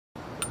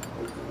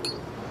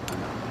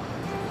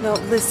No,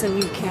 listen,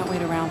 you can't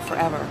wait around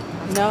forever.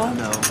 No? I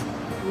know.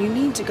 You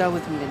need to go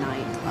with me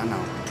tonight. I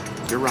know.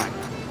 You're right.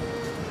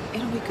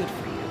 It'll be good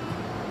for you.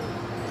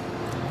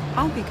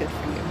 I'll be good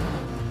for you.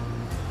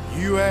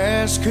 You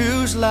ask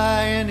who's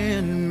lying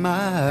in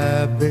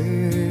my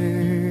bed,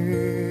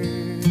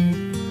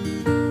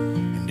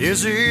 and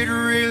is it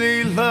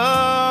really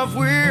love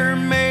we're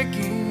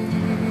making?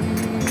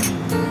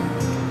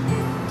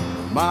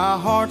 My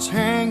heart's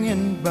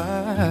hanging by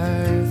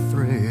a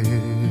thread.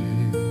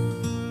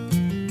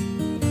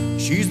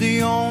 She's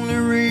the only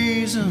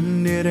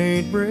reason it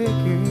ain't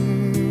breaking.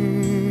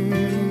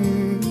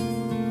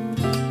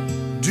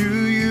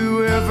 Do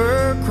you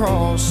ever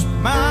cross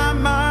my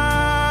mind?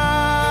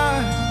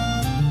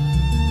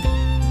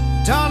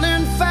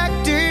 Darling,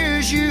 fact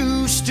is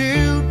you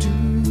still do.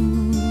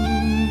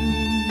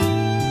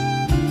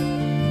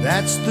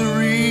 That's the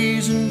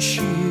reason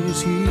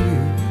she's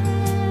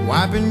here,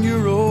 wiping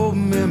your old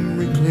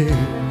memory clear.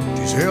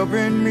 She's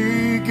helping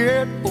me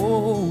get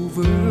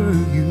over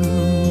you,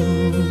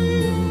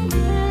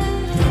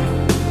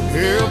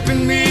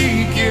 helping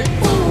me get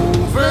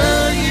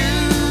over you.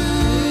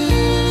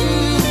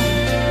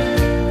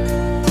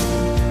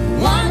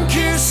 One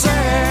kiss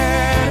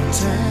at a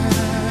time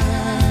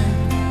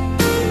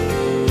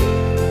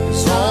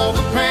is all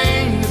the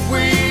pain that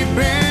we've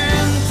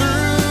been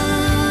through.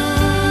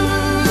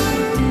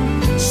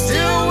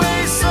 Still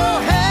weighs so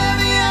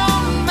heavy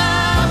on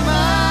my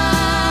mind.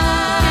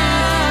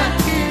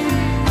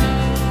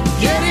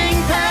 Getting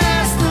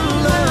past the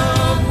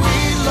love we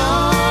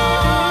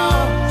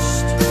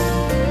lost,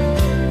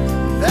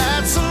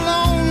 that's a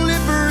lonely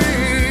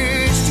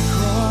bridge to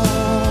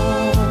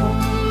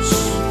cross.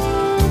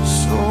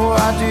 So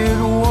I did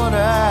what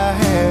I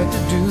had to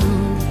do.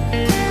 I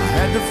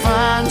had to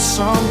find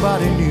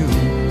somebody new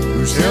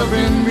who's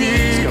helping me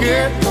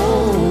get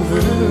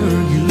over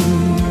you.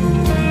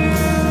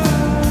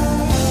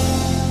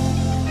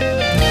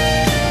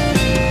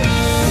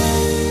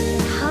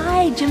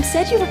 Hi, Jim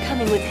said you were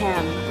coming with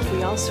him.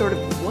 We all sort of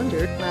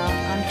wondered. Well,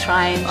 I'm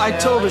trying to. I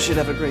told her she'd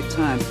have a great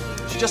time.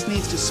 She just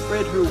needs to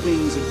spread her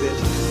wings a bit.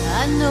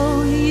 I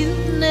know you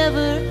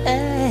never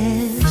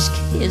ask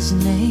his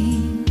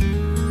name,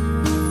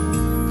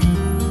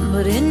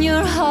 but in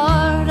your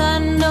heart I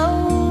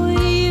know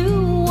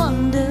you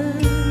wonder.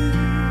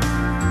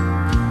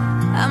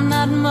 I'm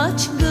not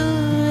much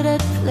good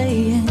at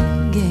playing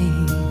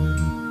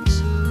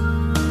games.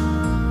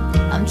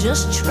 I'm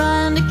just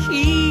trying to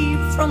keep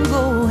from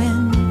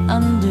going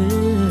under.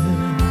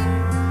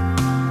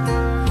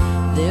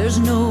 There's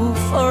no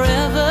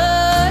forever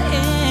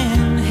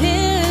in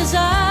his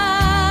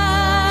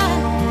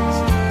eyes.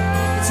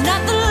 It's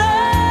not the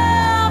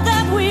love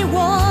that we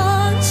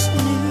once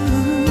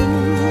knew.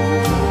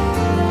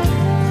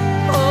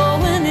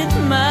 Oh, and it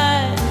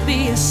might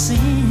be a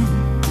sin,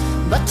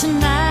 but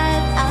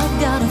tonight I've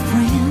got a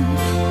friend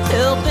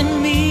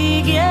helping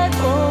me get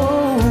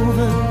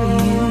over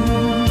you,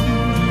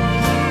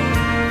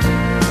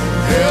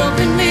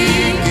 helping me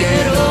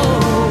get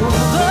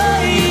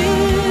over you.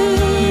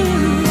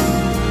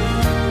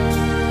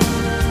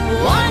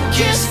 One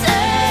kiss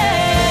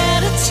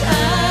at a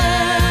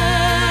time,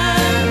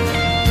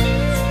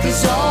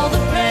 'cause all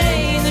the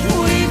pain that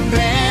we've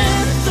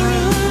been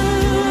through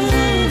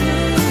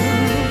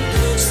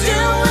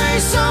still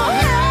weighs so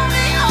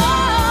heavy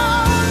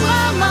on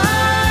my mind.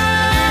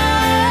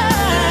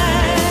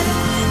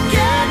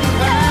 Getting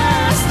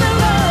past the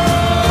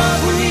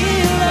love we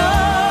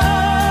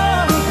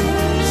lost,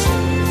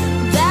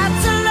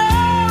 that's a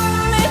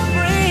lonely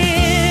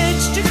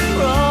bridge to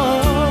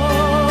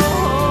cross.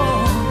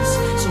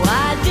 So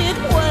I did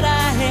what I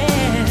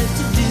had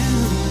to do.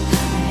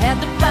 I had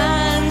to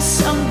find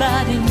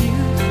somebody new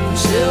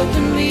who's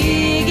helping me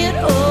get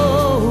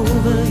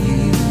over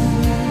you.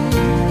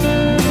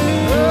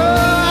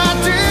 Oh, I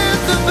did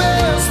the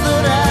best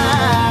that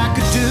I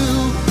could do.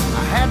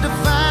 I had to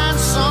find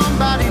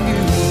somebody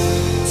new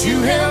to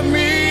help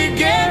me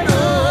get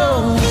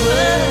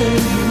over you.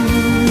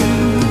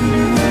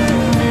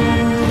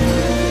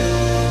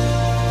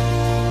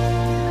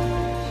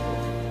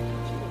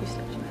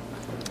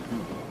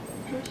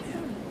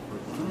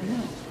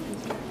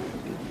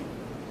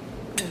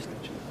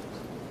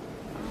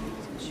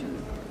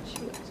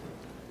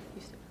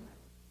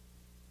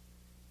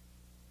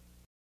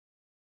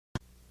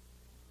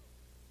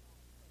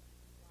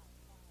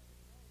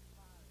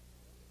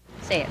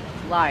 Say it.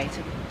 Larry.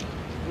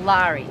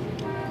 Larry.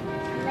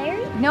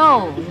 Larry?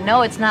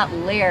 No, it's not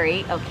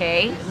Larry,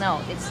 okay?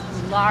 No, it's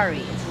Larry.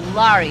 It's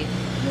Larry.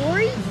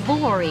 Lori?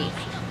 Lori.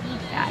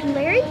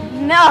 Larry?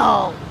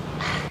 No!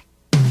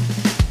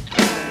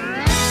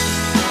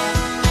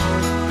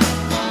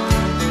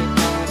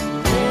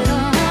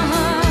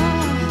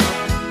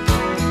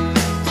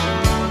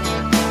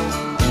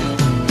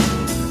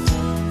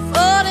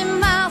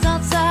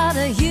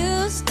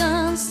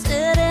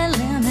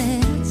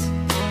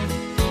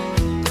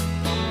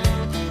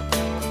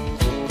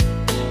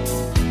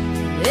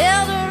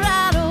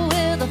 Eldorado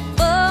with a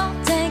full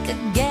tank of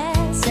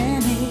gas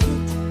in it.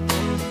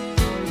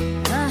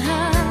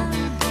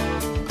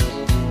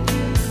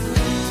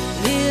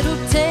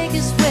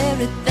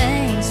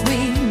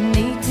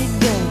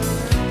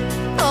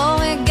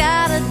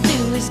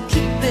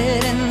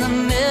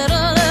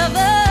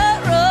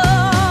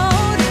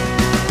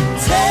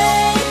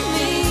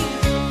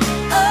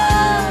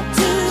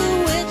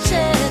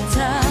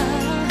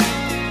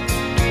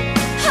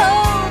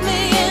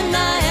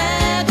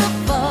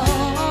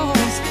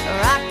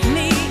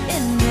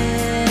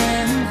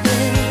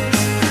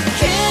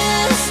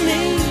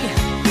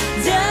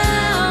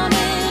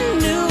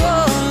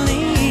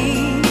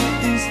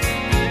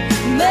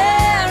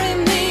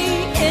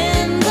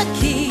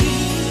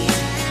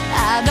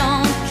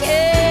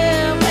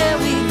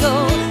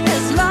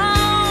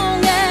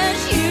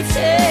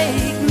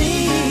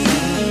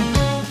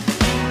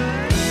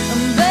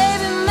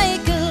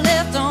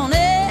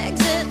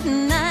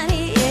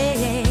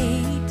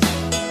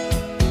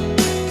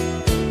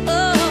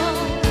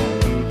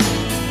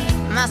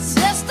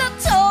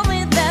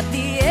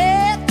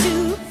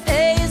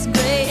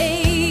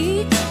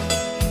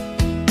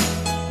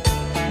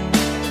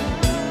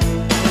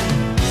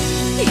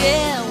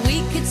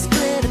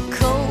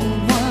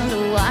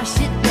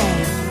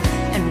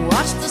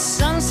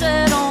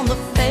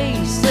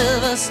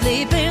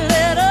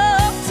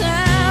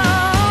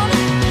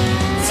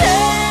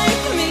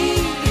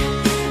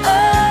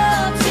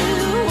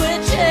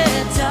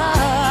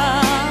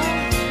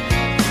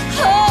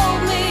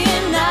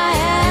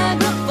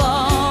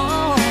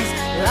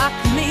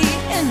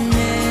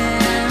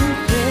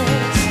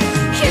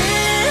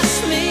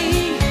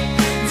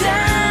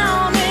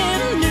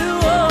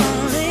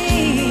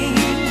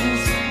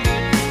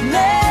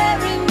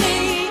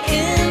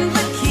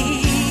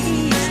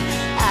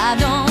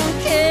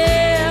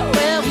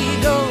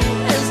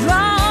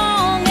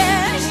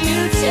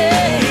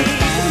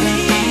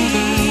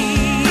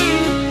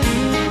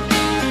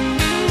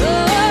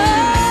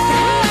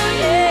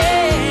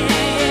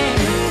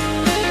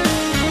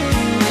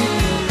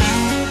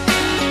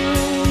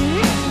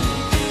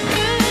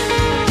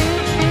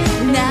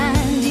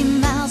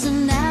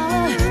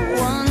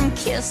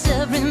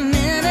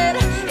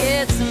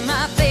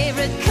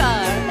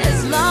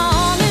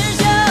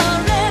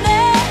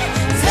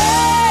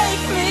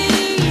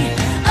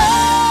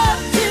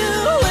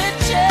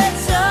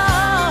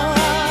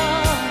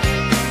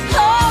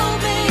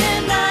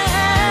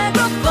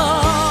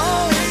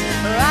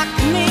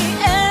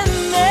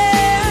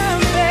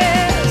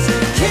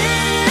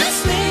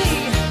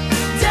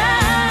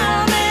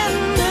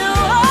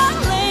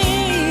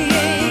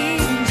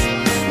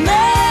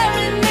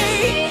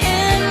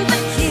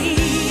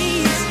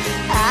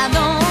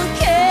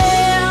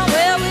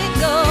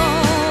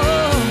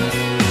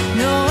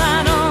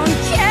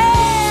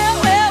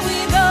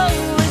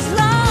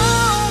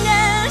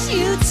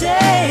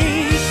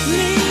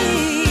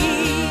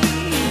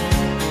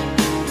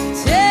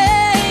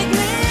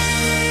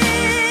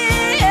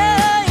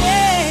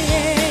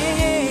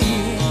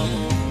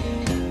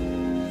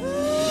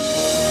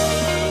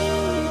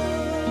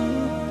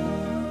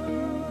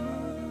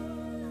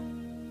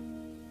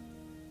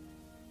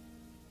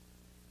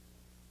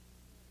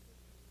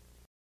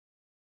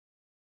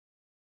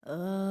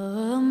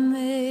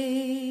 Amazing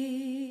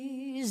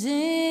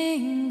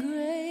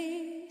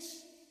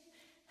grace,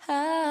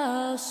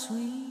 how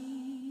sweet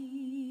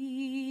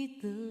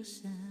the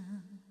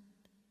sound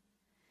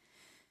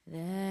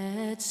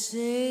that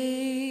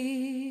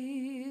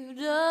saved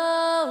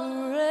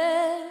a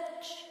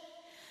wretch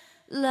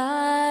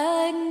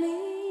like me.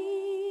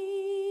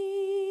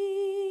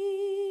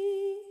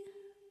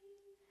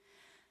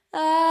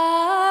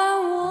 I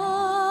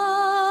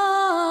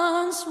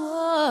once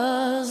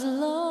was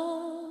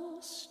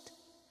lost,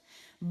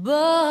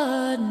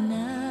 but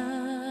now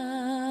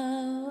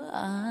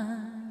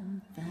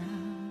I'm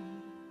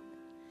found.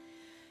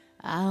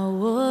 I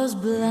was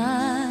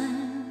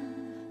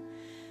blind,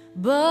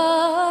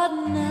 but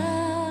now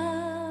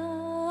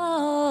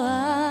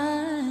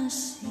I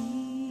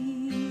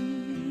see.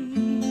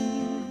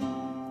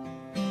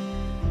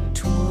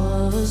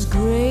 'Twas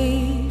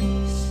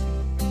grace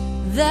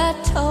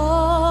that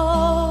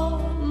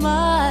taught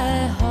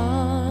my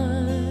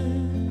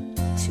heart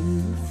to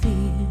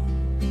fear,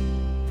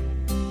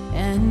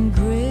 and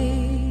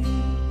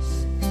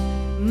grace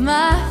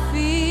my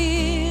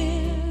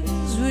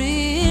fears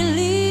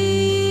relieved.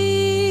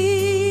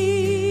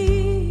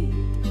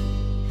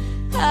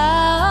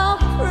 How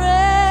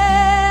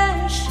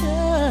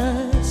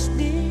precious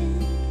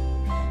did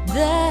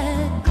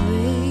that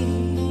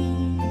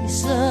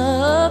grace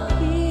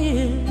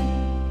appear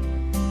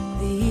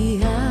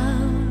the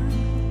hour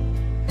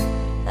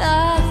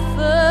I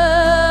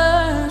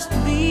first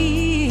believed.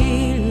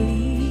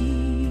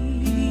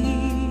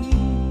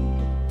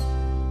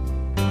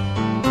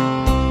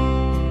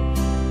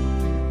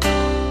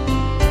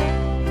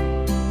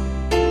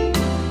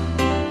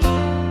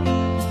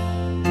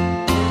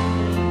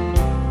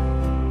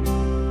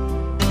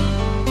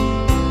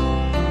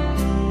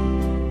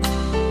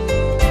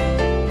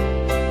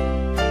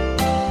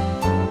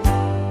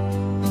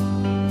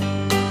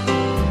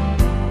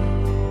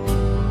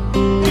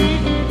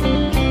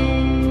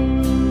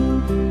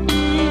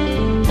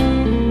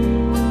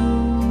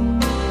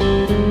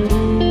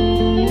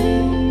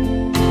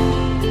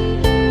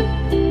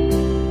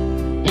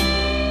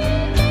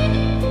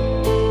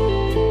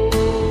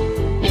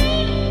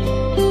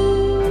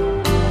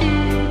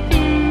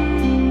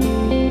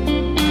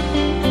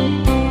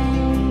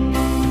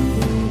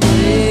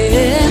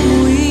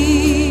 And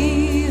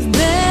we've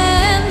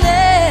been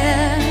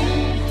there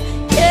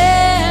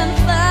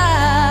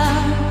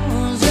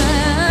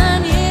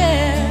 10,000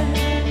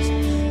 years,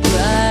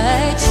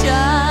 bright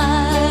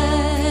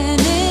shining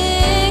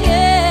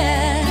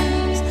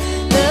as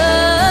the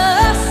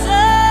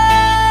sun.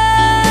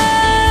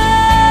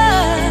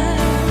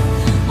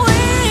 We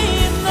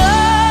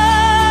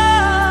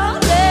know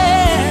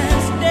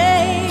there's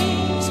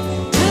days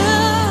to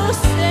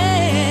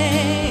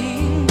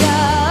sing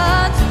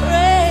God's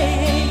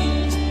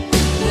praise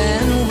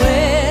than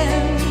when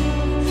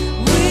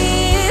we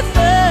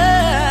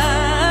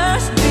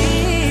first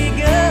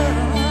begun.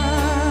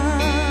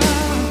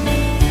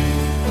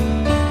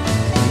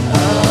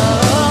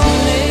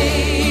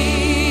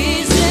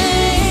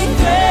 Amazing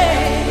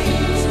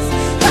grace,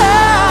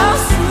 how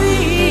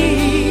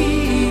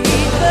sweet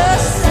the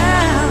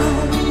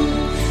sound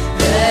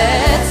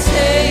that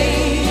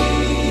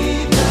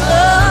saved a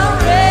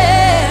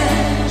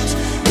wretch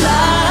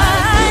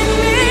like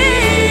me.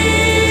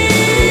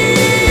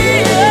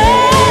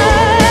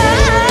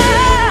 I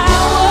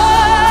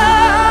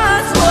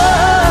once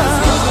was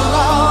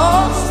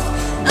lost,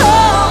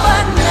 oh,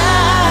 but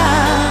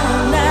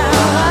now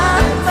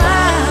I'm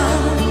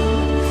found.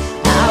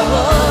 I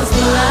was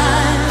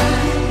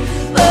blind,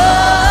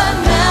 but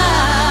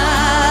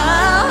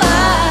now I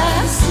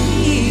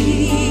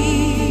see.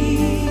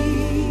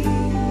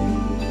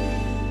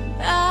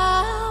 I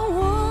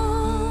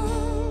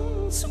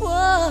once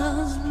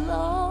was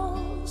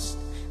lost,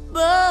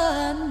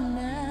 but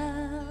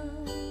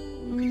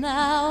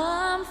now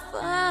I'm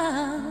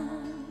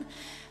found.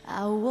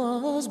 I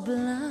was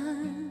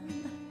blind,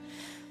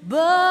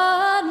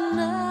 but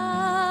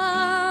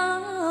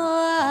now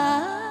I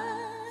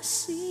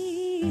see.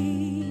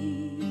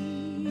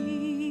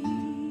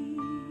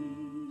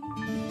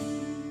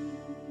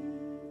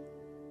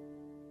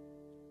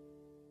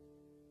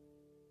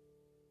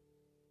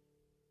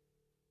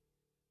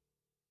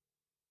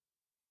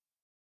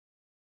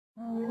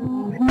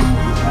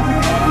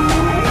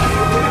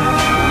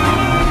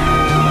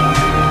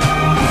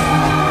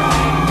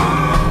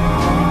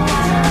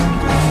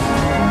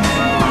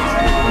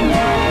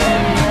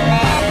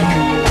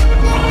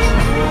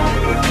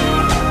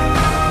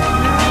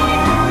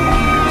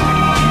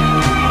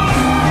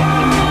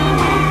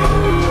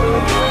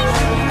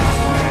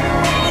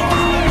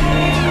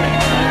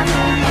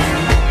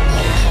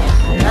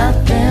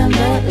 Nothing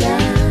but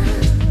love,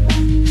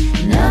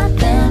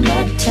 nothing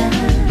but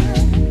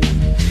time,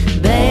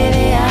 baby.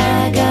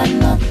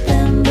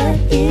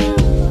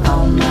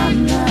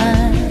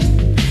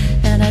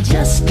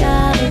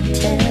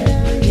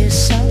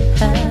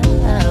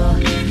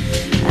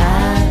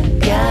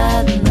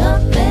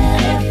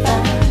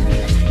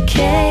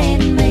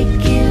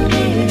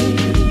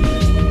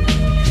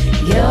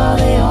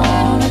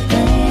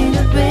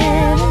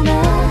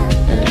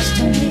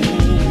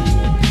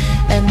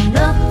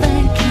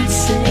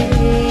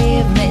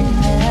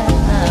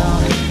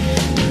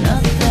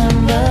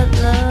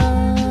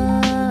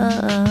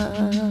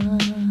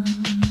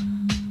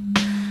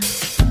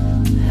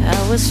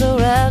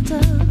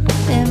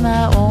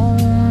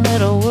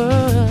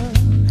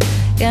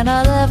 and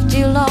I left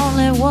you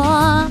lonely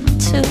one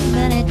too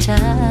many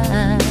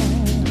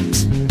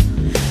times.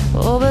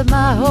 Oh, but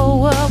my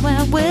whole world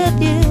went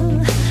with you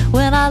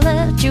when I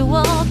let you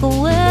walk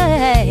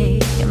away.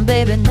 And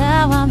baby,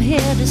 now I'm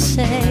here to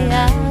say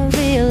I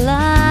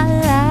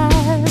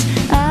realize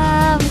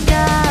I've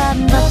got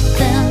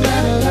nothing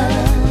but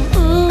love,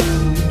 ooh,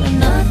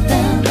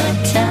 nothing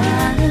but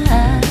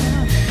time.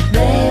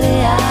 Baby,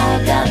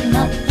 I've got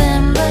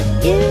nothing but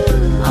you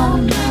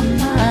on my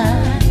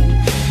mind,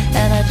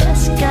 and I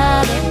just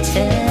gotta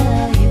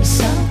tell you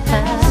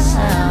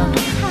somehow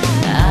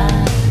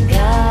I've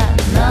got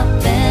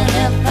nothing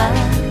if I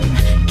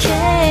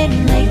can't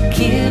make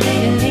you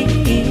believe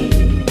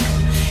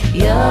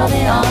you're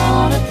the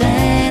only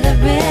thing that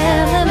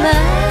really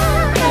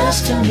matters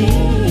to me,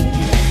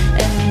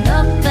 and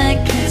nothing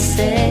can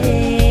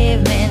save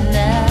me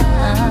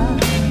now.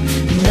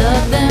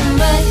 Nothing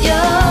but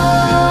your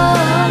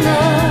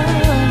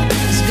love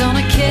is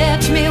gonna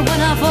catch me when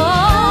I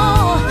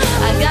fall.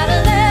 I gotta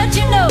let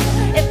you know,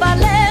 if I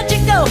let you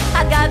go,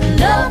 I got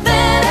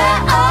nothing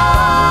at all.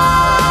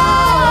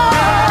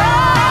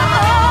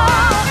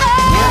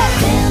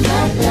 Nothing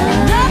but love,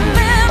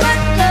 nothing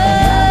but love.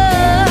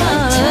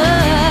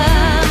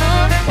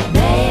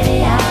 Baby,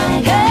 I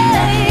got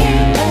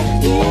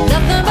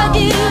nothing but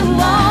you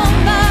on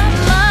my mind.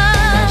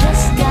 I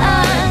just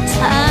got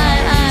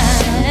time.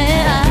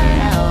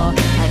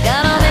 I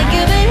gotta make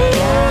you believe.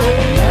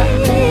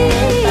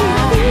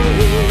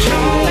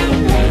 Can't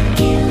make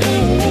you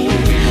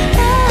believe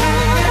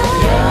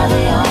you're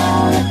the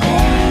only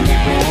thing.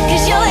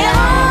 'Cause you're the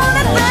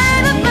only thing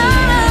that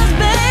matters,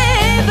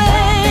 baby.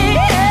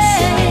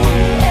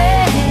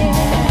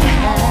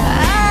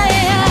 I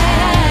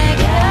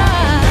got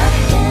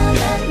nothing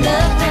but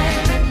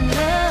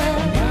love,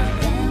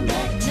 nothing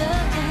but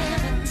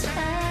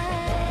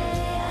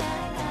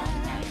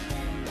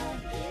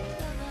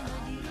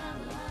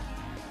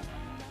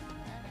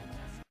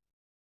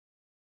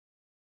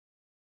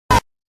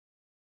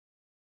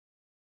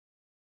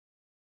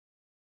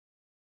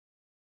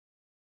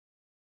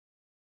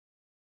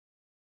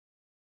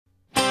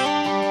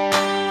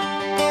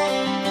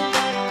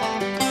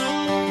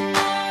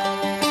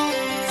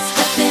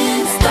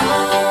stepping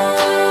stone.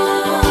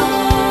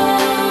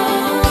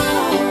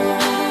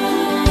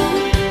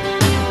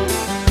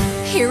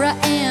 Here I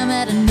am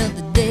at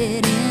another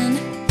dead end,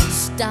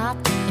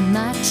 stopped in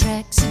my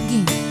tracks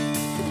again,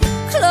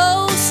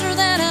 closer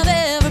than I've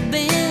ever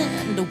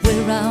been to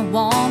where I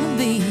wanna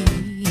be.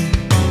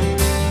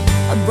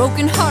 A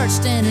broken heart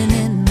standing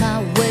in my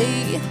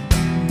way,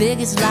 big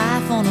as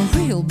life on a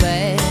real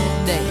bad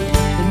day.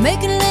 But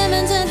making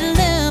lemons into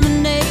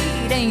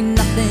lemonade ain't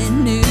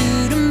nothing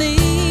new to me.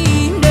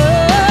 No,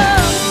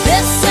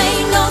 this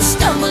ain't no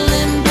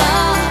stumbling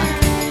block,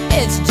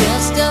 it's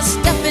just a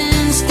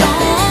stepping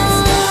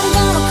stone. I'm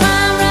gonna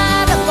climb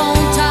right up on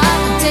top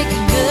and take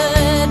a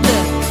good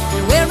look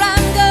at where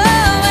I'm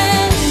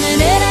going, and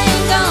it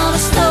ain't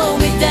gonna slow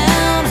me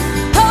down,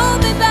 hold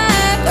me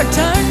back, or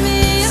turn me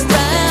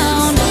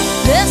around.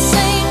 This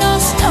ain't no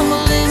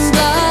stumbling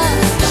block,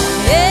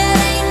 it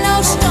ain't no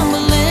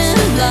stumbling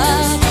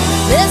block.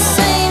 This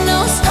ain't no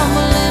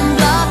stumbling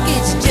block,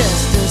 it's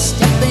just a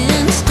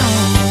stepping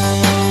stone.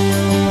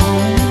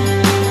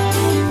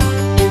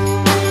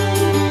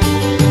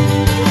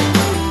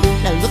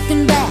 Now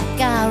looking back,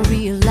 I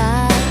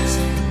realize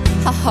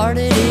how hard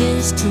it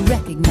is to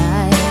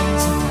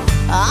recognize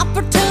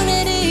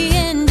opportunity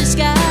in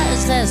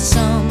disguise as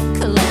some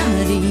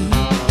calamity.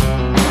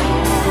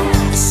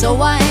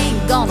 So I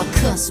ain't gonna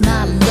cuss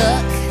my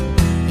luck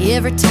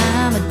every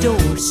time a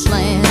door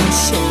slams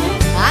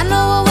shut. I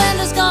know a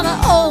window's gonna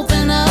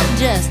open up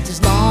just as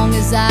long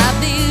as I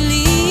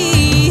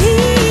believe.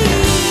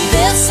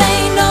 This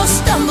ain't no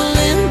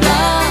stumbling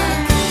block,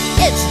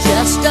 it's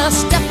just a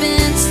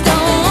stepping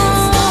stone.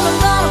 I'm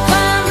gonna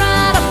climb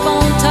right up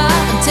on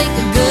top and take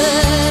a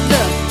good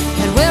look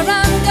at where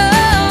I'm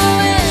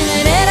going,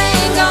 and it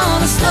ain't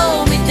gonna slow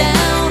me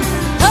down,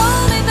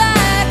 hold me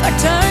back, or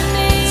turn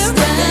me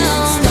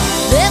around.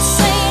 This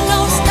ain't no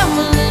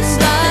stumbling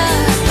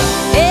block,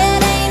 it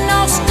ain't no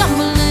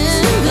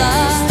stumbling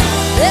block.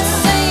 This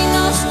ain't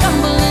no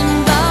stumbling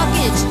block,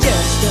 it's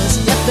just a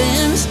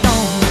stepping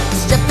stone,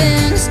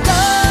 stepping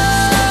stone.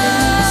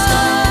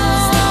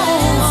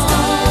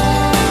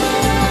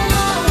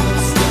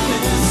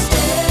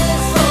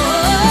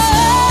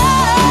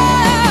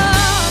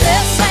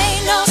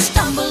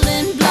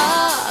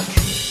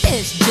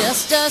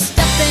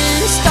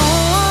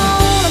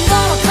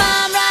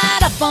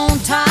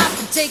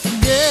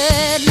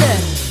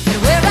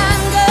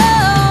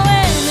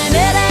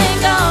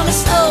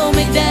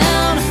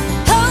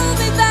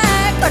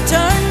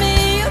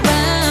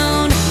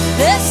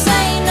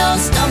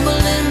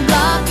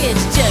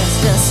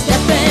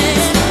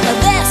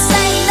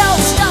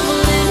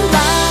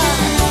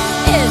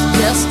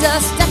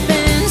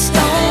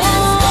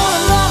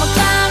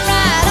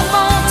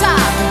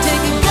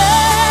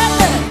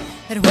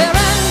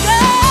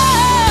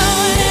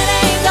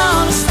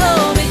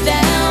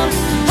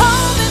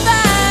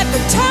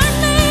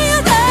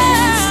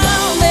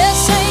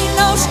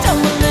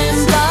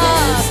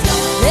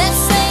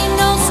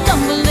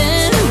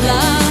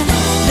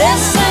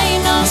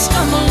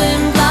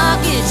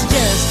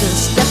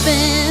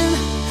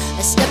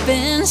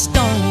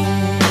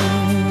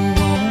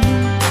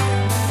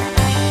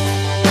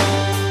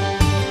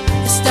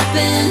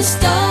 stepping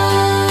stone.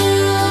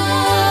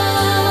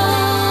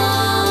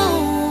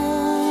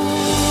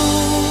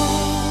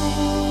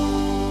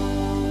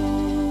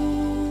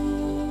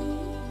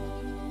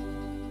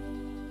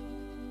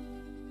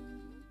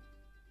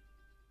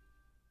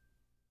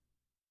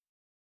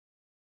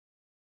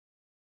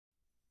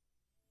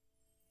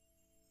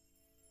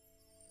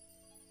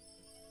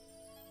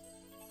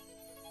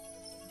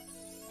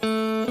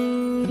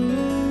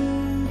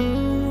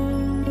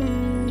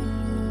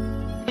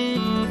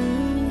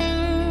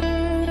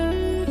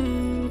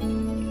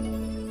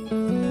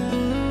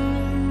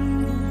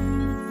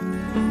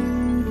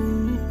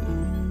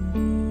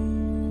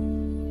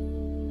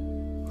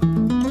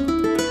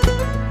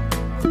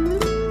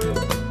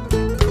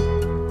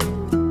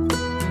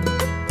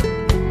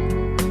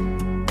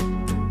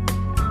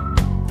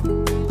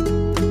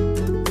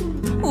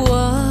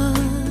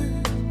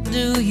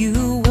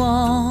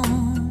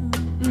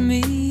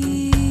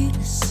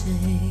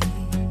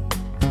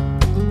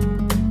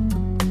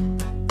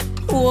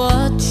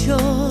 What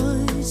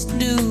choice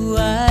do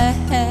I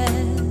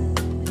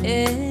have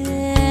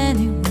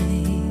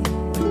anyway?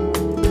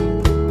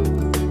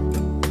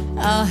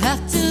 I'll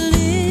have to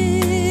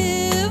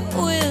live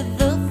with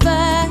the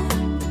fact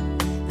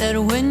that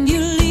when you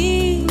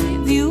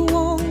leave you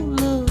won't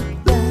look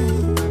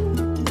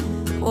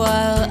back,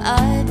 while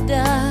I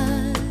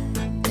die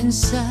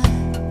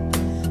inside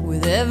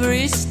with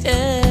every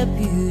step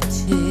you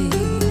take.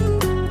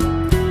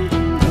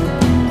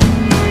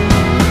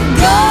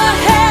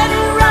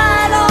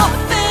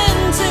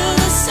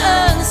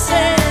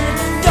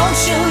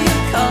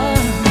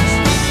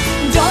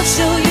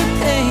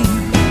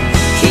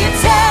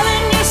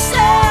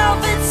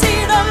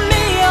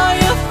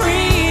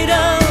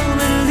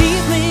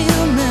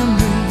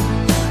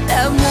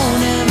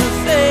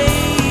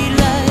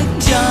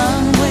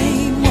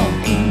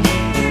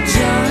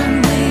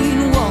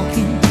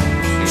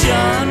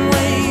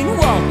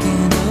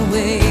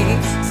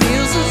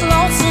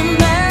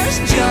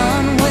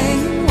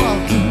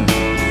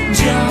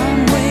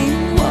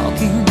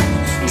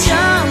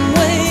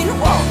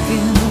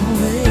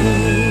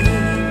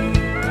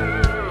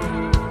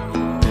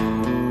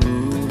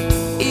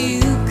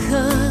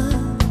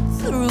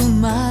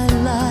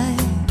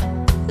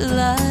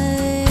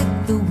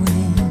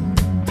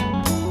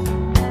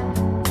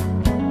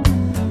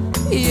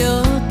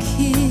 Your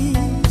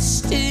kiss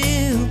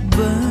still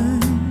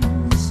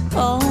burns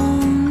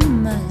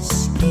on my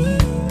skin,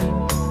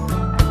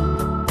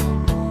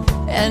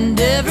 and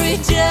every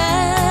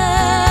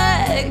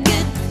jagged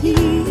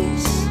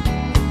piece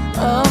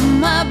of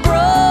my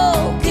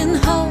broken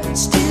heart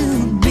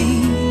still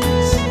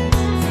beats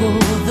for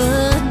the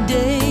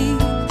day,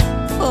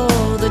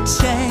 for the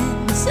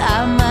chance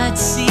I might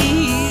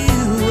see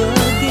you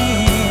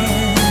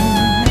again.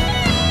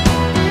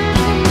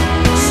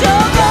 So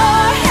go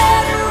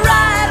ahead and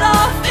ride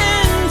off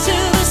into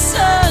the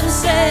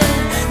sunset.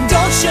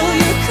 Don't show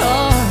your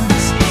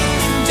cards,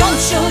 don't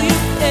show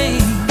your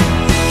pain.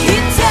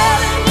 Keep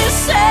telling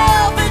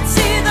yourself it's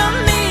either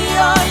me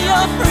or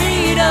your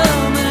freedom,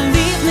 and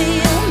leave me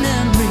a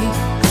memory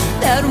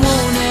that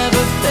won't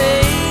ever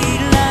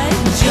fade, like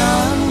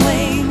John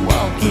Wayne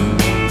walking,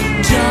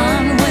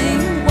 John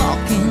Wayne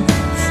walking,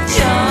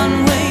 John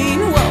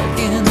Wayne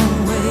walking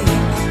away.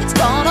 It's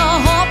gonna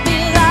haunt me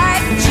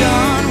like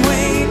John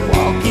Wayne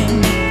walking,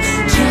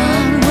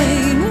 John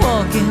Wayne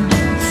walking,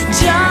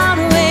 John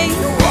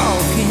Wayne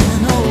walking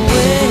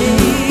away.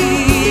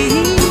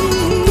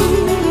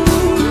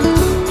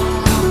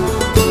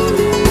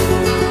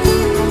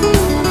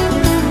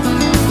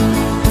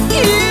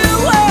 You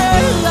were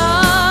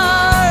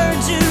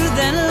larger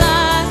than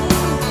life,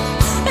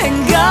 and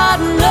God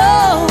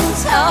knows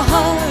how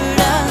hard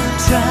I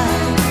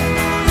tried,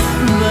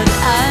 but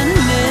I'm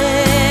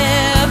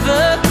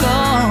never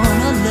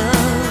gonna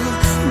love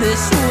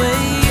this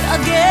way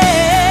again.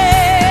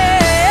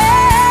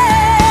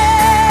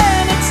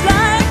 It's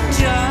like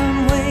John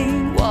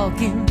Wayne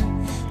walking,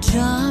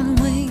 John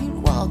Wayne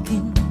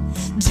walking,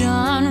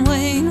 John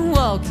Wayne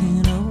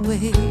walking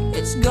away.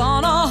 It's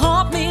gonna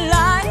haunt me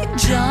like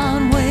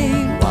John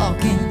Wayne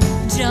walking,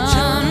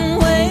 John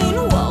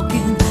Wayne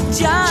walking,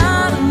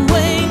 John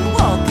Wayne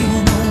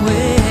walking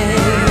away.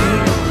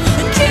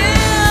 It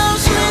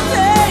kills me,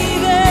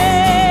 baby,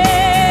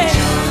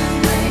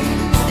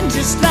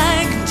 just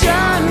like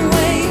John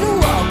Wayne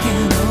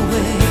walking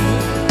away.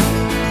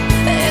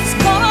 It's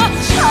gonna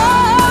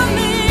haunt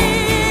me,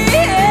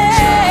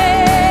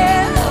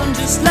 yeah,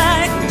 just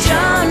like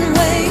John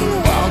Wayne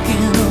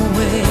walking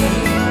away.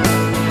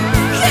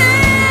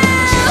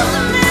 Kills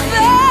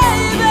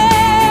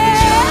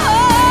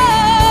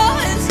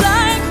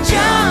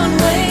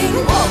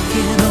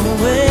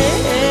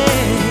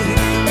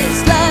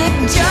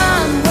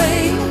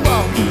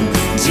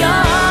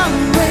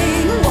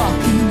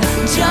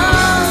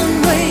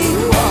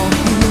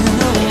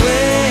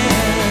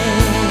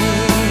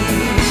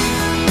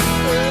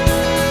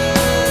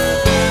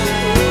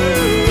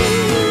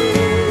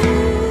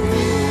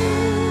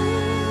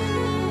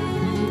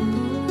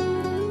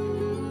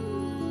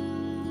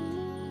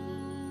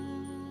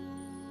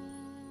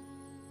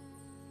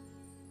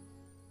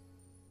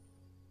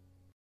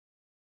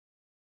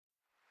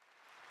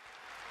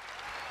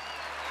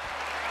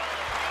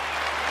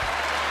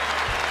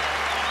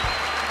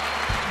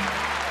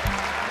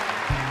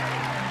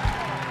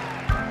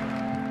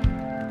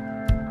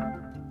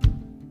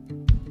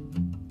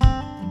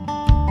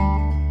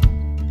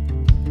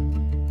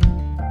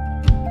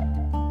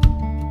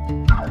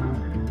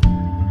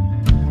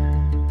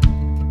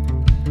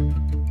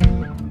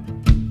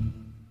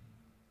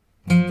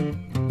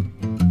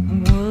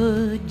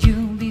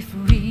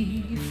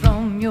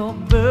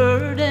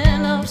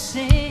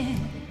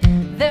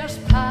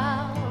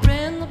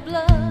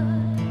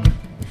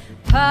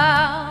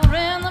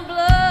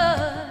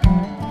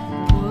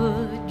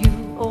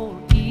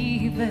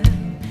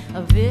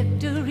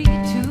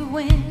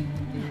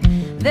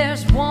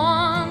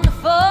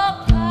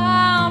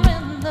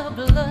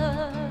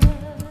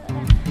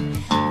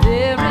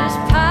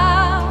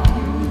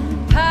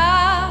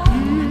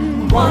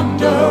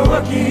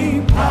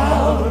wonder-working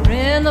power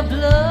in the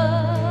blood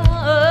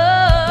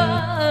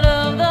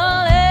of the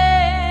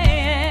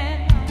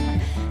Lamb.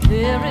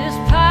 There is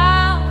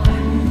power,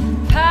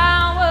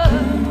 power,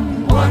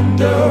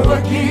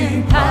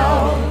 wonder-working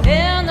power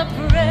in the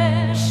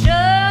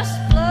precious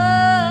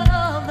blood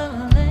of the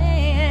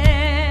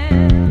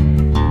Lamb.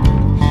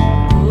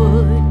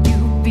 Would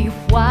you be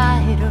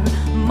whiter,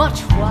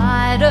 much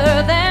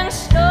whiter than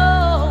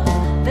snow?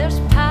 There's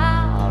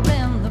power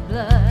in the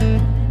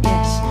blood,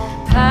 yes,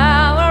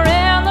 power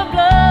in the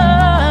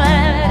blood.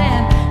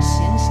 And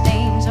sin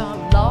stains are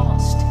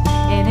lost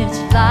in its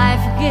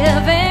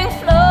life-giving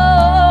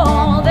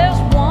flow. There's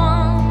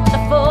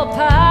wonderful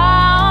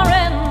power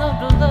in the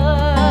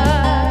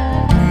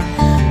blood.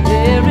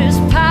 There is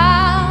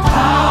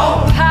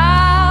power,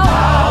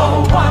 power,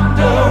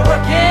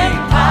 wonder-working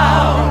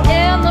power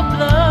in the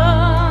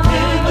blood,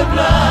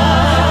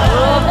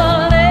 of the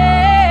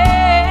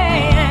Lamb.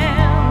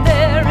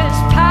 There is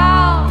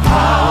power,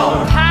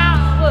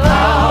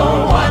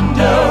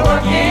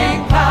 wonder-working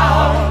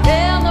power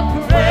in the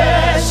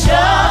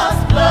precious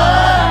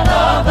blood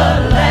of the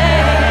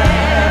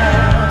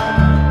Lamb.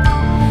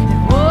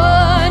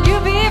 Would you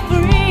be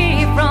free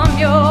from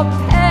your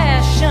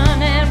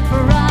passion and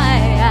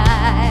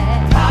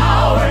pride?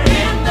 Power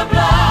in the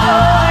blood,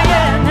 Oh,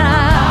 yeah,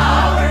 now.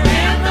 power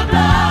in the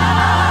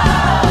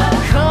blood.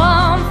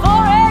 Come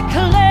for a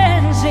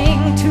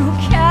cleansing to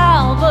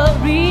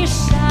Calvary's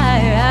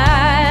side.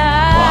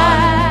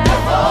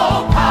 Wonderful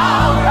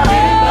power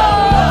in the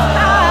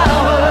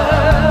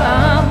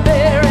blood.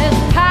 There is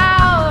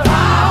power,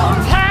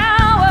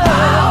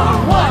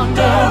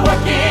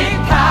 Wonder-working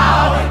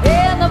power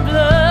in the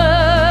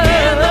blood,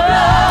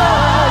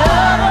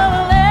 of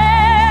the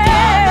Lamb.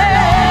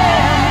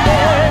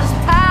 There is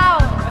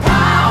power,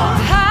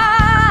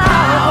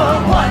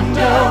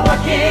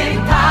 wonder-working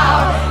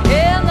power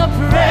in the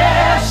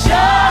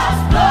precious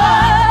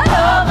blood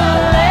of the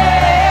Lamb.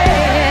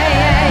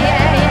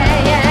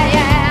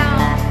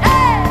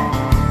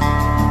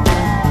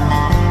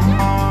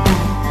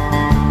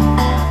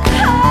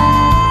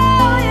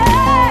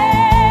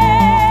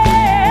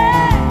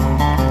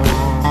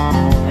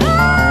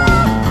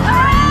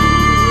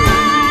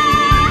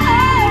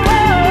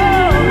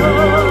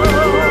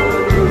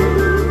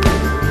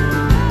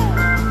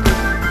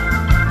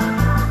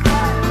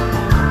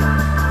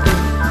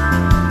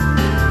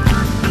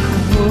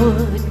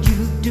 Would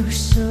you do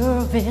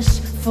service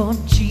for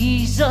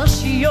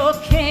Jesus, your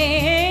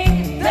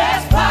King?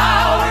 There's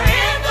power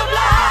in the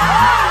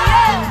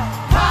blood,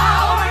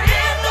 power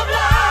in the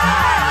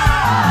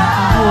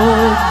blood.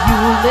 Would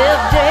you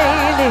live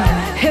daily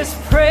His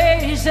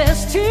praises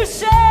to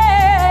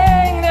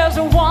sing? There's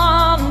a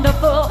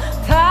wonderful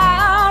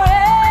power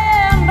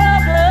in the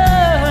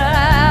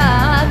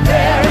blood.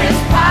 There is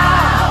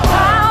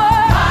power,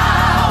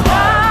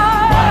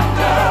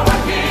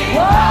 Wonder-working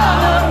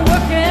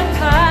wonder-working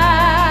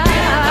power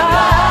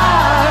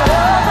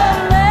of the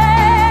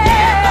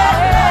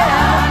Lamb.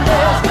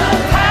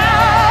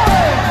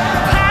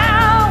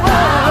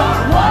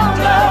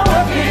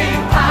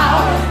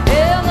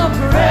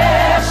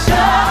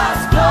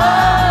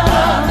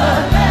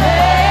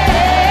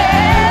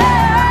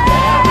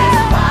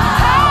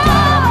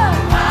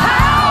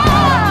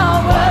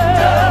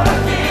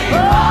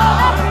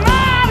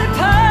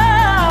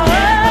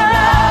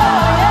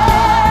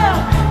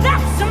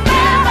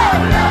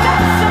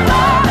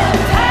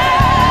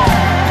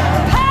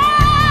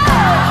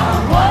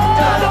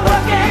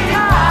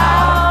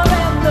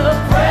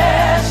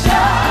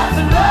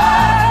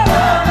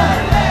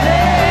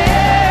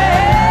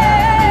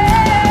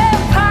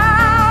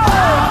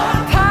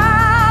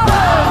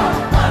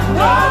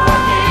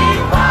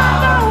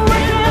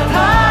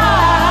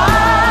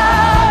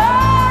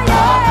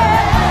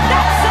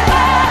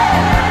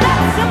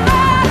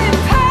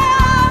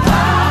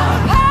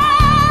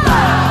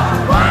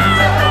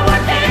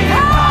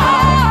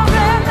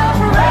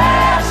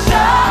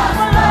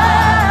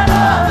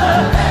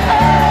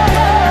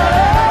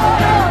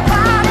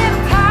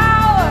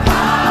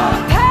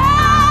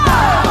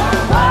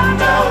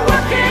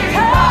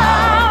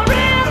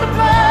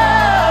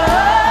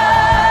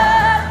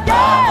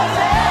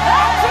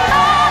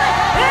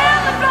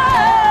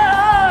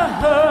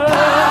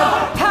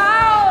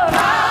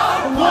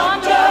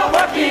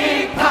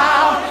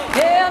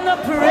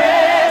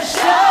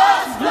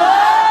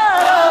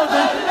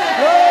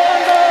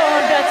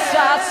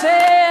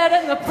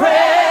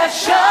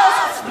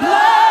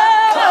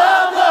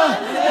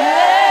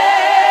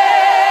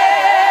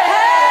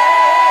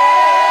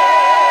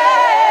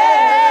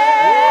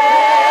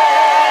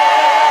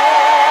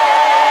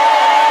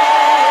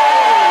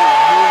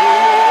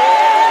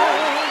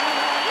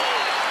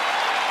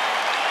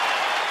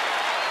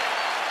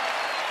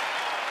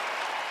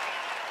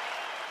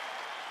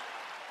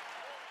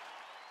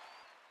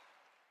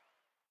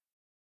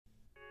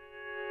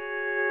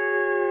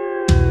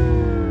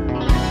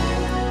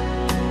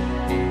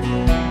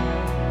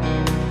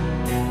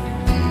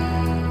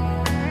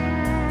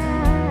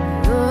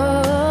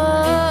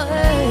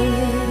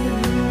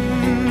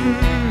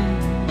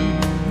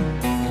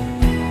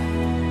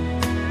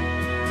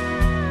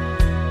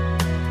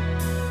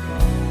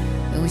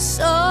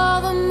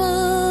 saw the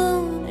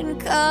moon in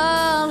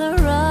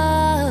Colorado,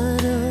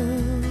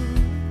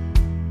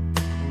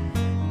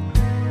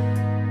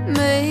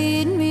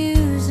 made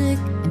music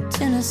in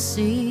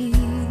Tennessee.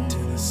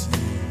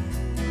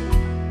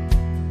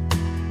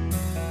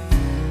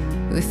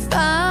 We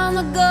found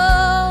the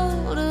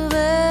gold of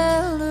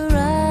El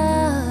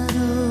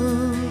Dorado.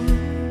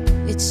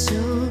 It's so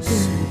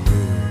good,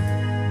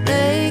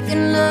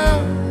 making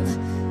love,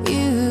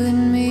 you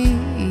and me.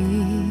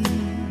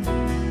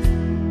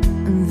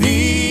 And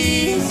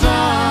these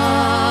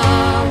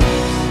arms,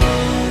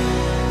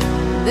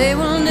 they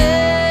will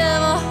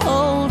never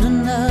hold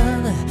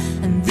another.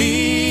 And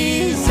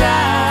these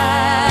eyes,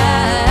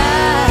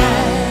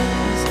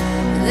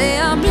 they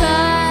are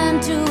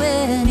blind to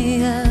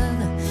any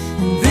other.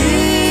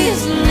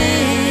 These lips,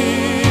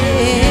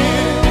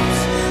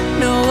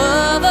 no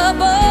other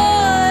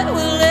boy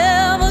will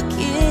ever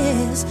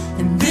kiss.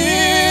 And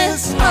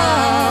this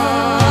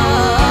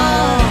heart,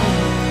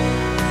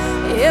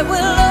 it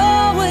will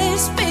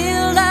always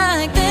feel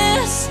like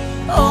this.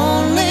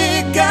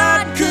 Only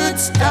God could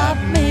stop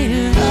me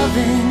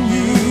loving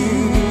you.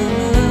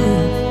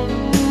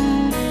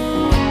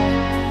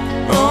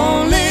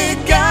 Only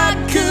God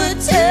could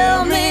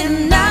tell me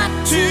not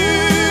to.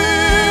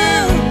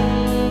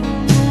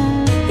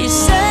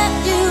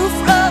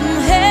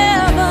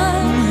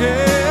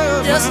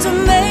 Just to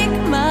make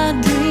my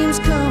dreams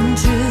come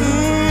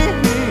true.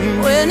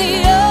 When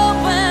he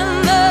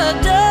opened the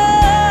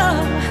door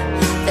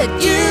that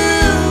you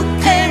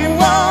came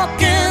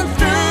walking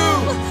through,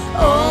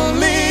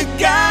 only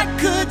God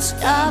could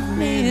stop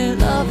me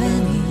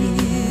loving you.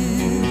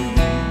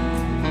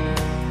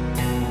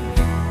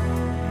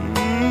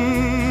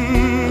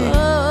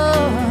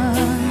 Oh,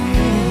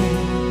 yeah.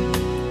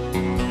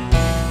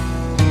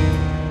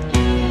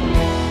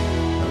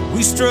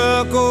 We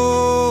struck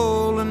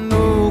oil in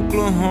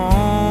Oklahoma,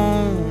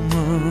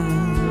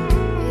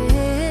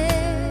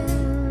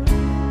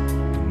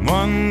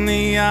 won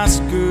the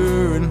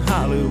Oscar in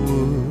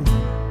Hollywood,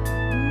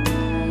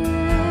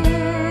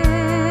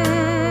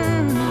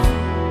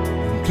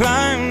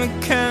 climbed the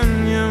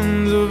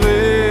canyons of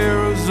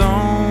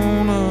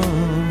Arizona,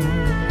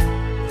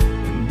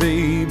 and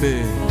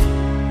baby,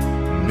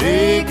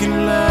 making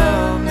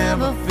love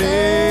never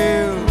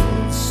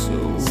felt so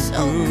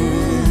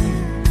good.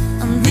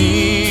 And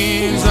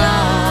these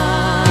arms,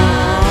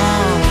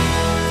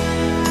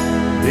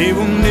 they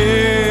will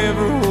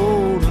never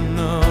hold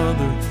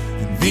another.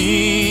 And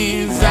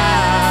these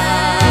eyes,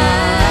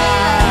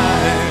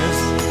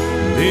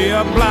 they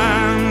are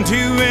blind to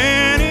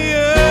any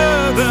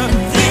other.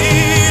 And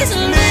these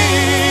lips,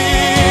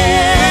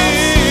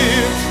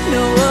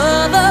 no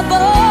other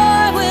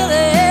boy will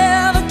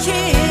ever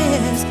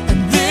kiss.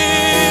 And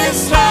this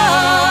heart,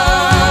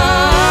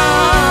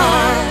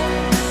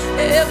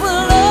 it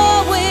will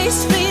always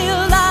feel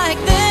like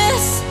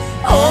this.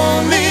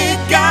 Only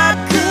God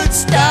could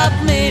stop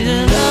me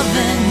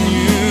loving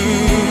you.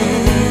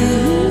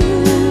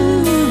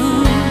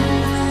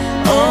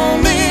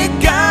 Only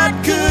God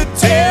could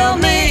tell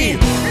me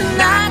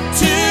not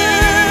to.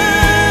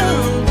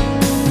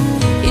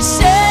 He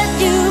sent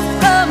you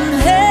from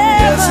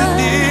heaven, yes it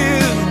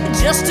did,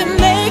 just to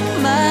make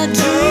my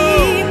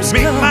dreams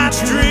make come my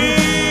true.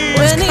 dreams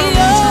When he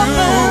come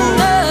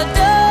opened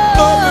true.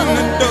 Open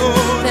the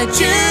door that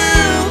you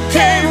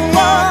came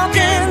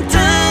walking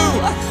through,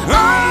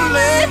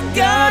 only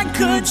God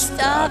could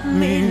stop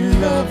me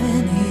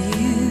loving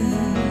you.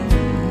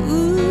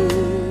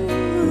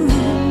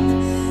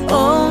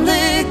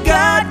 Only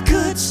God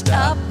could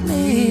stop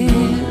me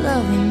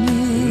loving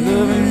you.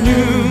 Loving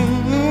you.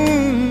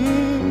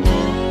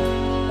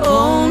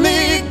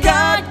 Only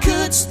God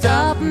could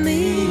stop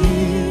me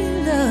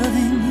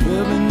loving you.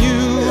 Loving you.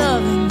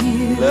 Loving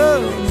you.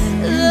 Loving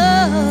you.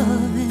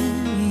 Loving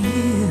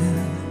you.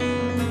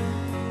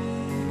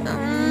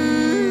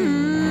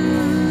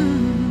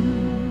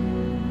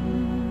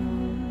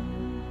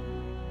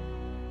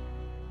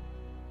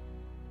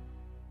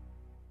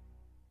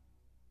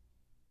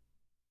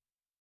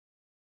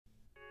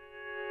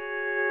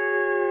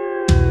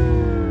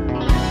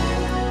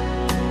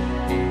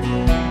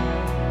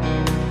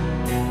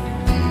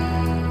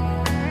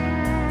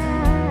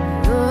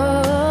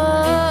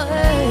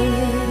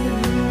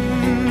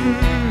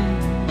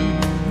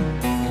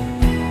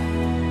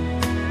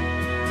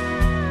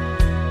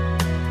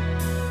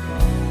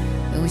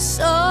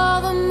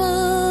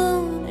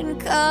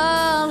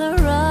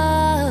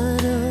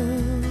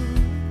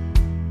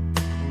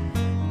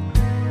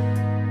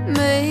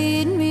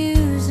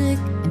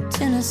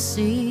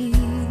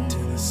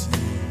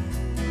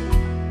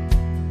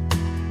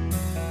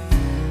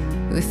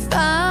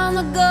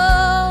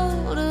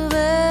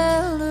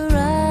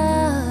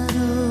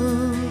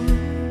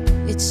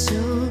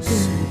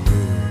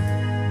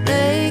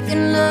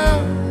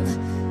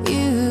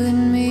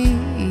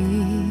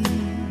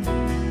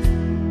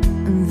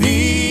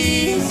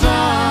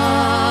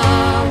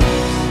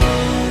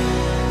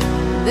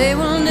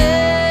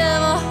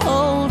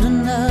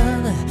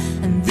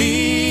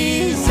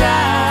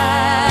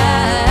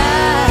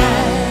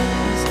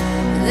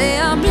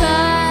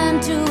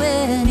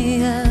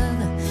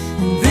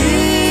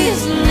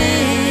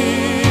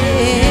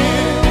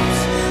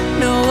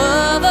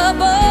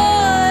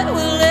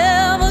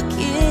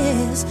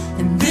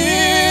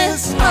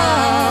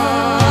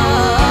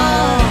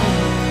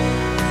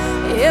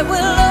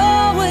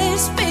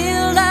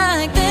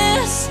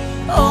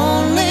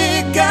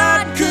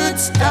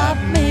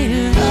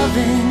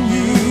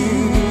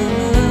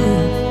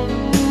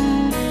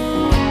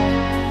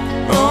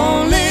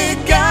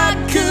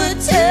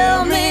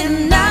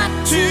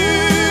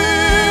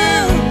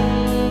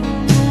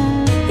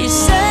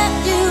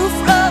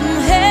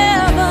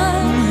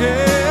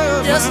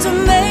 just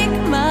to make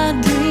my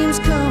dreams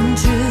come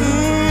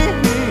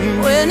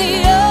true. When he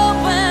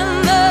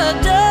opened the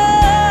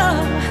door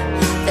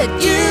that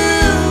you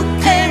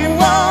came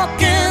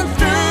walking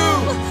through,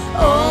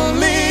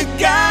 only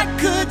God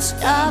could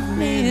stop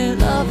me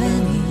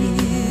loving you.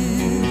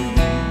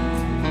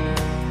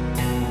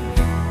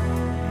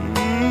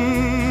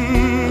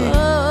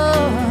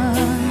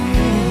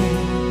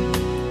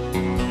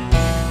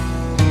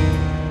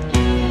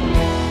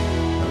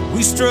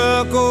 We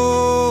struck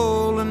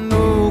oil in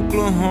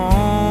Oklahoma,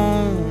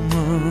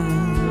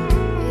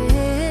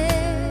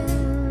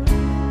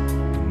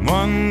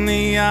 won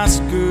the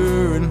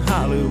Oscar in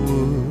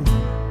Hollywood,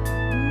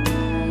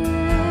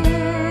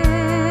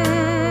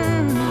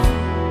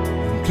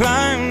 and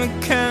climbed the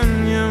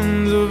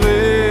canyons of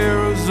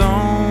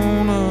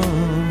Arizona.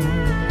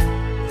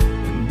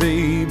 And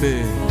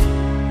baby,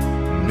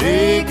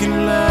 making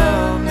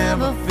love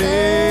never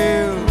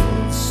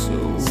felt so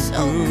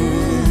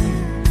good.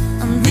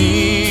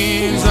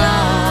 These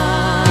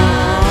arms,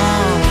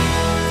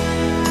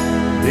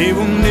 they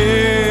will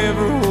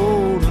never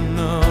hold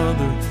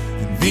another.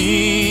 And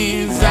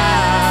these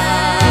eyes,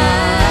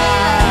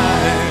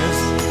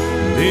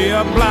 they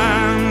are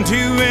blind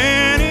to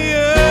any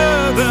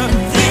other.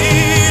 And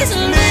these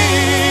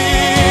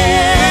lips,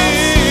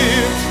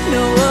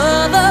 no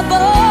other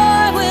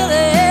boy will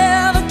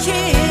ever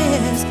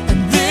kiss.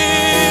 And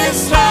this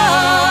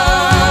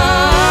heart,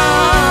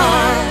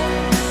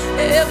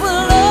 it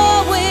will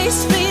always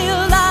feel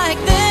like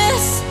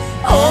this.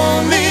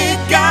 Only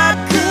God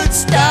could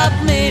stop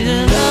me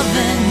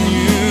loving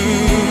you.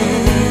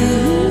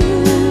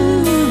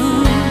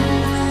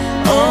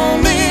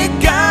 only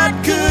God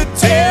could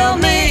tell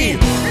me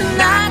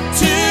Not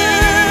to.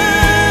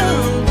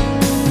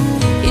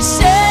 He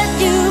sent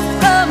you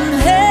from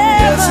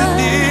yes it heaven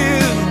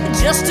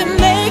did. just to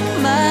make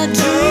my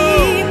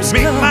dreams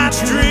Make come my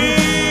true.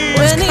 dreams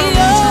When he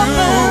come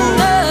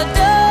opened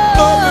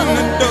true. Open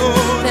the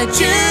door that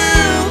you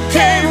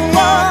came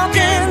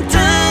walking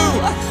through.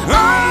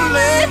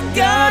 Only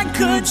God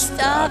could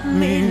stop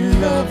me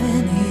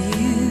loving you.